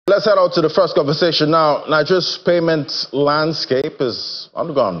Let's head out to the first conversation now. Nigeria's payment landscape has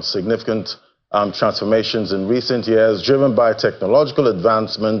undergone significant transformations in recent years, driven by technological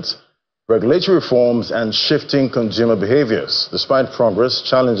advancement, regulatory reforms, and shifting consumer behaviors. Despite progress,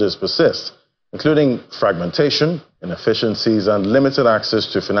 challenges persist, including fragmentation, inefficiencies, and limited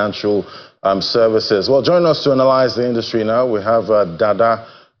access to financial services. Well, joining us to analyze the industry now, we have Dada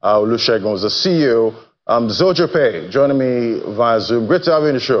Olusegun, who's the CEO Zojapay, joining me via Zoom. Great to have you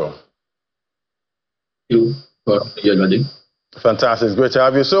in the show. Thank you. Fantastic. It's great to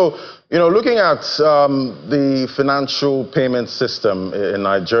have you. So, looking at the financial payment system in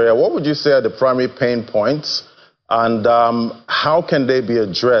Nigeria, what would you say are the primary pain points, and how can they be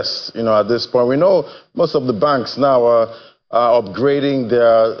addressed, at this point? We know most of the banks now are upgrading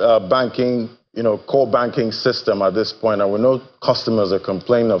their banking, core banking system at this point, and we know customers are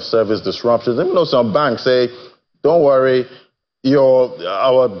complaining of service disruptions. Even though some banks say, don't worry,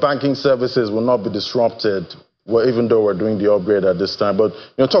 our banking services will not be disrupted, even though we're doing the upgrade at this time. But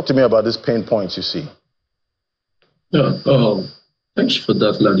talk to me about these pain points you see. Yeah, thank you for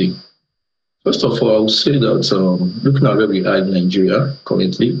that, Ladi. First of all, I would say that looking at where we are in Nigeria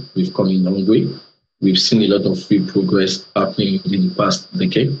currently, we've come in a long way. We've seen a lot of free progress happening in the past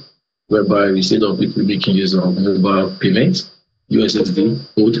decade, whereby we see a lot of people making use of mobile payments,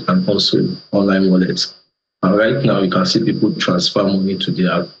 USSD, code, and also online wallets. And right now, you can see people transfer money to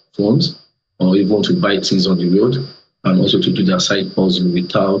their phones, or even to buy things on the road, and also to do their side hustle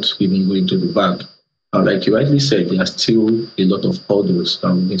without even going to the bank. And like you rightly said, there are still a lot of hurdles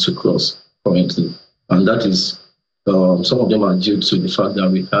that we need to cross currently. And that is, some of them are due to the fact that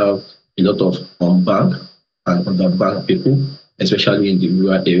we have a lot of unbanked and underbanked people, especially in the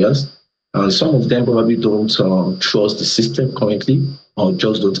rural areas. And some of them probably don't trust the system currently, or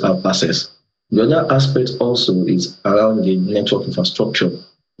just don't have access. The other aspect also is around the network infrastructure,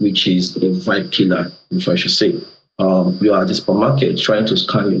 which is a vibe killer, if I should say. You are at the supermarket trying to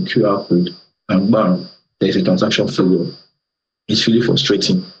scan your QR code, and bam, there's a transaction failure. It's really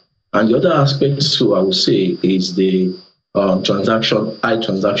frustrating. And the other aspect, too, I would say, is the high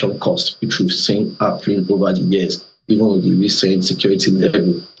transaction cost, which we've seen happening over the years, even with the recent security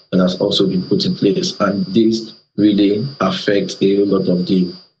level that has also been put in place. And this really affects a lot of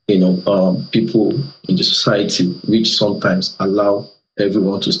the people in the society, which sometimes allow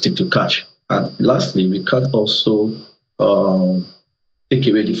everyone to stick to cash. And lastly, we can't also take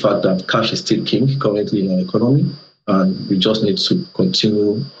away the fact that cash is still king currently in our economy, and we just need to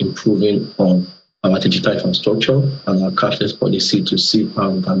continue improving on our digital infrastructure and our cashless policy to see how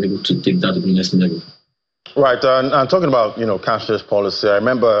we can be able to take that to the next level. Right, and talking about cashless policy, I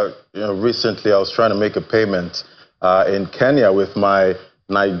remember recently I was trying to make a payment in Kenya with my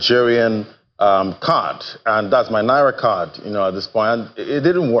Nigerian card, and that's my Naira card. At this point, and it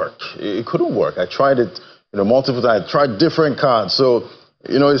didn't work. It couldn't work. I tried it, multiple times. I tried different cards, so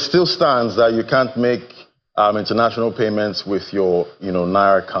it still stands that you can't make international payments with your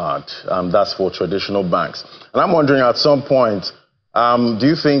Naira card. That's for traditional banks. And I'm wondering, at some point, do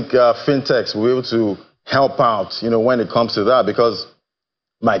you think Fintechs will be able to help out, when it comes to that? Because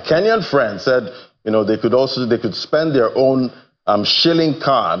my Kenyan friend said, they could spend their own shilling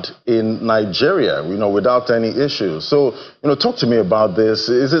card in Nigeria, without any issues. So, talk to me about this.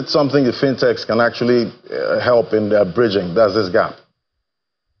 Is it something the Fintechs can actually help in bridging? That's this gap.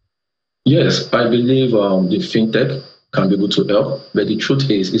 Yes, I believe the Fintech can be able to help. But the truth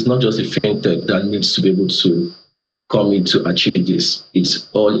is, it's not just the Fintech that needs to be able to come in to achieve this. It's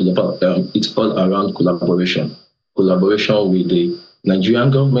all around collaboration. Collaboration with the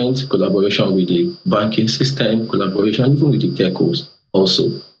Nigerian government, collaboration with the banking system, collaboration even with the Telcos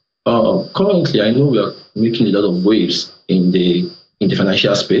also. Currently, I know we are making a lot of waves in the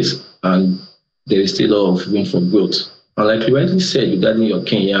financial space, and there is still a lot of room for growth. And like you rightly said regarding your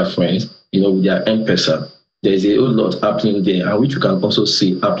Kenya friends, with their M-Pesa, there is a whole lot happening there, and which you can also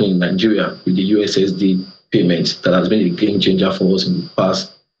see happening in Nigeria with the USSD payments that has been a game changer for us in the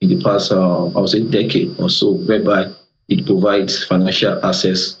past, I would say, decade or so, whereby it provides financial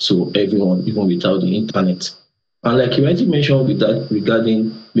access to everyone, even without the internet. And like you already mentioned with that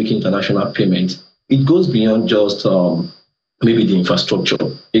regarding making international payments, it goes beyond just maybe the infrastructure.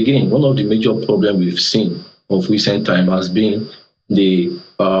 Again, one of the major problems we've seen of recent time has been the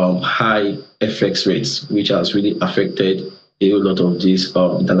high FX rates, which has really affected a lot of these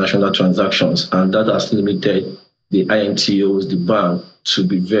international transactions. And that has limited the IMTOs, the bank, to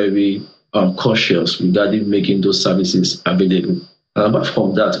be very cautious regarding making those services available. And apart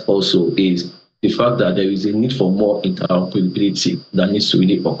from that also is the fact that there is a need for more interoperability that needs to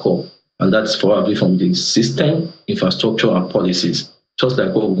really occur. And that's probably from the system, infrastructure, and policies just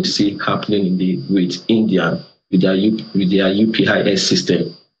like what we see happening with India with their UPIS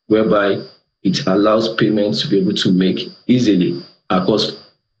system, whereby it allows payments to be able to make easily across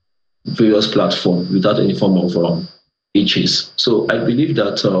various platforms without any form of hitches. So I believe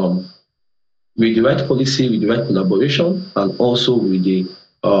that with the right policy, with the right collaboration, and also with the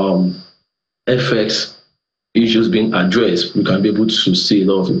FX issues being addressed, we can be able to see a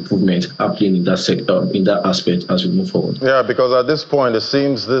lot of improvement happening in that sector, in that aspect as we move forward. Yeah, because at this point, it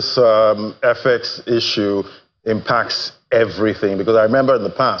seems this FX issue impacts everything. Because I remember in the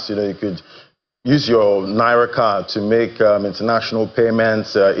past, you could use your Naira card to make international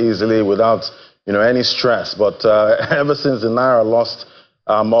payments easily without, any stress. But ever since the Naira lost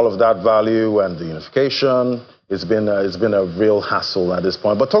all of that value and the unification, it's been a real hassle at this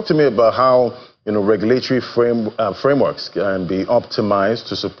point. But talk to me about how regulatory frameworks can be optimized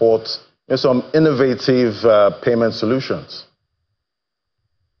to support some innovative payment solutions.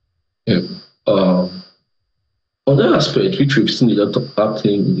 Yeah. On that aspect, which we've seen a lot of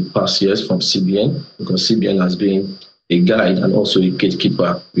happening in the past years from CBN, because CBN has been a guide and also a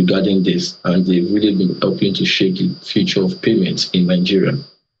gatekeeper regarding this, and they've really been helping to shape the future of payments in Nigeria.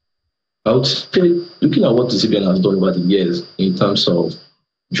 I would say, looking at what the CBN has done over the years in terms of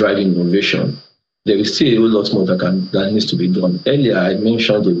driving innovation, there is still a whole lot more that needs to be done. Earlier, I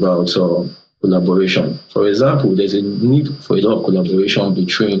mentioned about collaboration. For example, there's a need for a lot of collaboration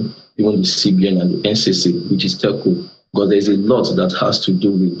between even the CBN and the NCC, which is Telco, because there's a lot that has to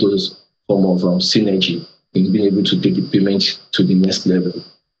do with those form of synergy in being able to take the payment to the next level.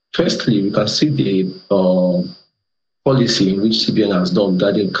 Firstly, we can see the policy in which CBN has done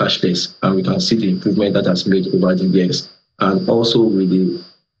regarding cashless, and we can see the improvement that has made over the years, and also with the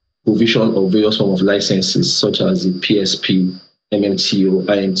provision of various forms of licenses, such as the PSP, MMTO,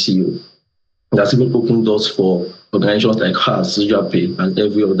 IMTO. That's even opened doors for organizations like us, Zojapay, and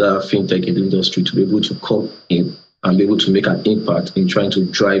every other fintech in the industry to be able to come in and be able to make an impact in trying to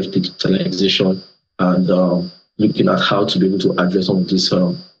drive digitalization and looking at how to be able to address some of these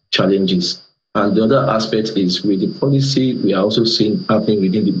challenges. And the other aspect is with the policy we are also seeing happening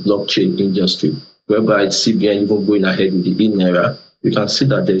within the blockchain industry, whereby CBN even going ahead with the in-era, we can see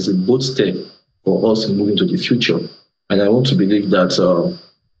that there is a bold step for us moving to the future. And I want to believe that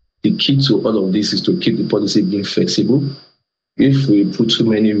the key to all of this is to keep the policy being flexible. If we put too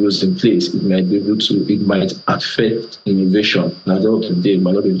many rules in place, it might affect innovation. And at the end of the day, we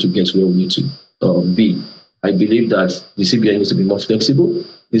might not be able to get where we need to be. I believe that the CBN needs to be more flexible,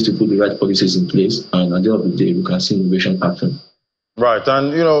 needs to put the right policies in place, and at the end of the day, we can see innovation happen. Right,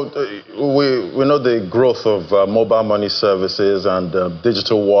 and we know the growth of mobile money services and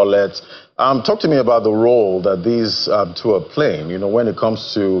digital wallets. Talk to me about the role that these two are playing. When it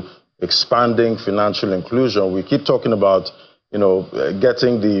comes to expanding financial inclusion, we keep talking about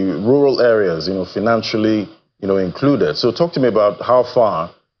getting the rural areas financially included. So talk to me about how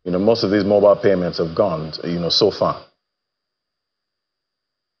far most of these mobile payments have gone so far.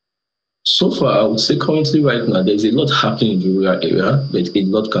 So far, I would say currently right now, there's a lot happening in the rural area, but a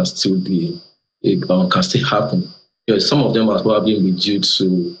lot can still happen. Some of them are probably due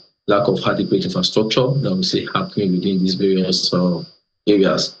to lack of adequate infrastructure that we see happening within these various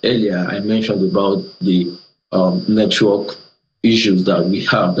areas. Earlier, I mentioned about the network issues that we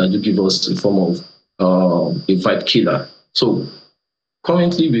have that do give us a form of a vibe killer. So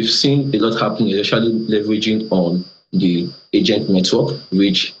currently, we've seen a lot happening, especially leveraging on the agent network,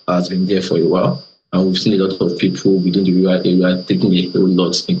 which has been there for a while. And we've seen a lot of people within the rural area taking a whole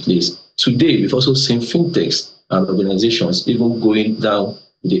lot in place. Today, we've also seen fintechs and organizations even going down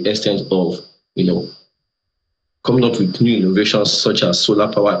to the extent of, coming up with new innovations such as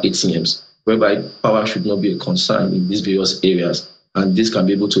solar power ATMs, whereby power should not be a concern in these various areas. And this can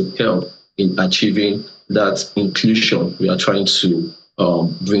be able to help in achieving that inclusion we are trying to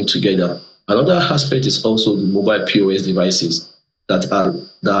bring together. Another aspect is also the mobile POS devices that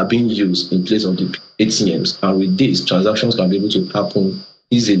are being used in place of the ATMs. And with this, transactions can be able to happen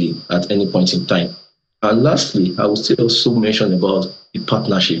easily at any point in time. And lastly, I would still also mention about the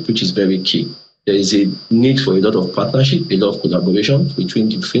partnership, which is very key. There is a need for a lot of partnership, a lot of collaboration between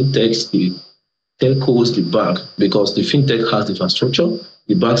the fintechs, the telcos, the bank, because the fintech has the infrastructure,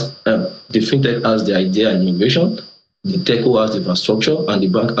 the fintech has the idea and innovation, the telco has the infrastructure, and the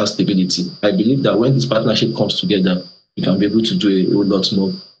bank has stability. I believe that when this partnership comes together, we can be able to do a whole lot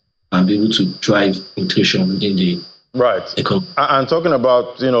more and be able to drive inclusion within the economy. And talking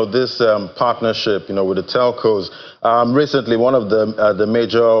about this partnership with the telcos, recently one of the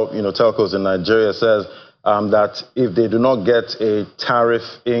major telcos in Nigeria says that if they do not get a tariff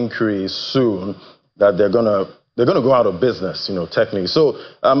increase soon, that they're going to they're going to go out of business, technically. So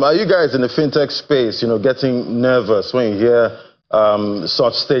are you guys in the fintech space, getting nervous when you hear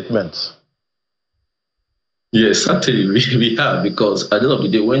such statements? Yes, certainly we have, because at the end of the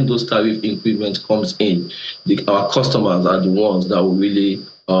day, when those tariff increments comes in, our customers are the ones that will really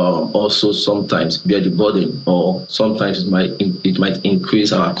also sometimes bear the burden, or sometimes it might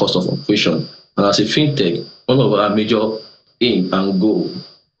increase our cost of operation. And as a fintech, one of our major aim and goal,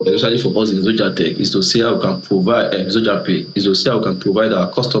 especially for us in Zojapay, is to see how we can provide Zojapay, is to see how we can provide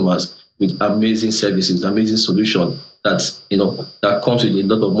our customers with amazing services, amazing solutions that comes with a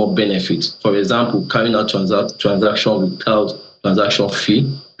lot of more benefits. For example, carrying out transaction without transaction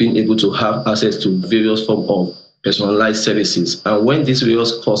fee, being able to have access to various forms of personalized services. And when these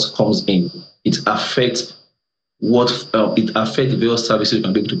various costs comes in, it affects the various services we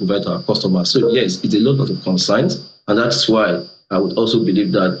can be able to provide to our customers. So yes, it's a lot of concerns, and that's why I would also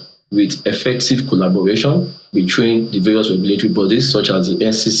believe that with effective collaboration between the various regulatory bodies such as the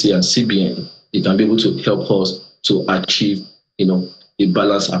NCC and CBN, it can be able to help us to achieve, a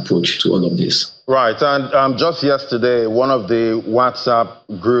balanced approach to all of this. Right, and just yesterday, one of the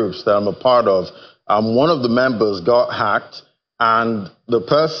WhatsApp groups that I'm a part of, one of the members got hacked, and the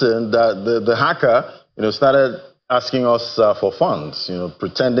person, the hacker, started asking us for funds,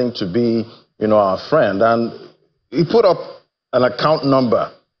 pretending to be, our friend, and he put up an account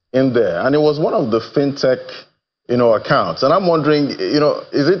number in there, and it was one of the fintech, accounts. And I'm wondering,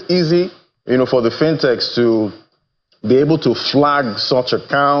 is it easy, for the fintechs to be able to flag such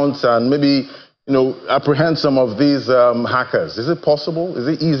accounts and maybe, apprehend some of these hackers? Is it possible? Is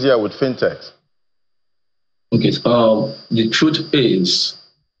it easier with fintechs? Okay, the truth is,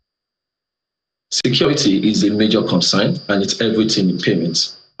 security is a major concern, and it's everything in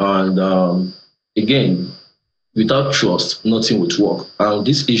payments. And again, without trust, nothing would work. And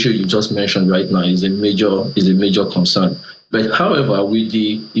this issue you just mentioned right now is a major concern. But however, with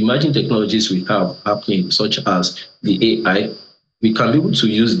the emerging technologies we have happening, such as the AI, we can be able to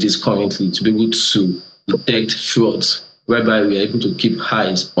use this currently to be able to detect frauds, whereby we are able to keep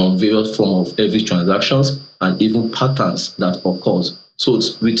eyes on various forms of every transactions and even patterns that occurs. So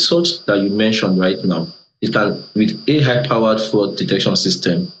with such that you mentioned right now, with AI-powered fraud detection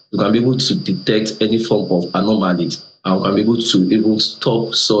system, you can be able to detect any form of anomalies, and can be able to even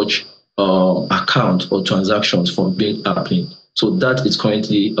stop such account or transactions from being happening. So that is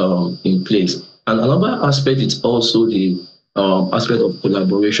currently in place. And another aspect is also the aspect of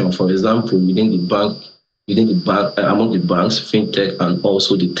collaboration. For example, among the banks, fintech, and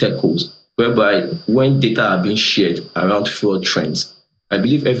also the telcos, whereby when data are being shared around fraud trends, I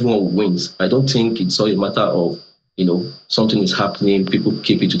believe everyone wins. I don't think it's all a matter of, something is happening, people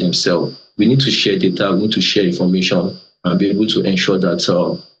keep it to themselves. We need to share data, we need to share information, and be able to ensure that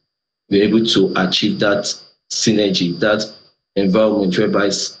we're able to achieve that synergy, that environment whereby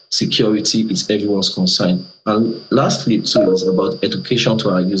security is everyone's concern. And lastly, too, is about education to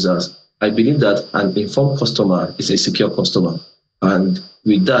our users. I believe that an informed customer is a secure customer. And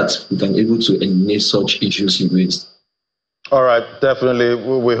with that, we can be able to eliminate such issues you raised. All right, definitely.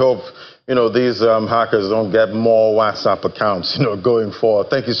 We hope, these hackers don't get more WhatsApp accounts, going forward.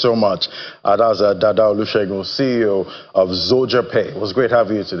 Thank you so much. That was Dada Olusegun, CEO of Zojapay. It was great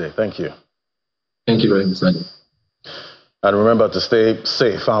having you today. Thank you. Thank you very much. And remember to stay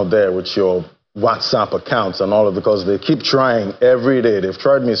safe out there with your WhatsApp accounts and all of it, because they keep trying every day. They've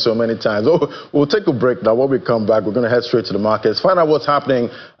tried me so many times. We'll take a break now. When we come back, we're going to head straight to the markets, find out what's happening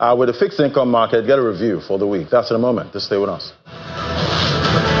with the fixed income market, get a review for the week. That's in a moment. Just stay with us.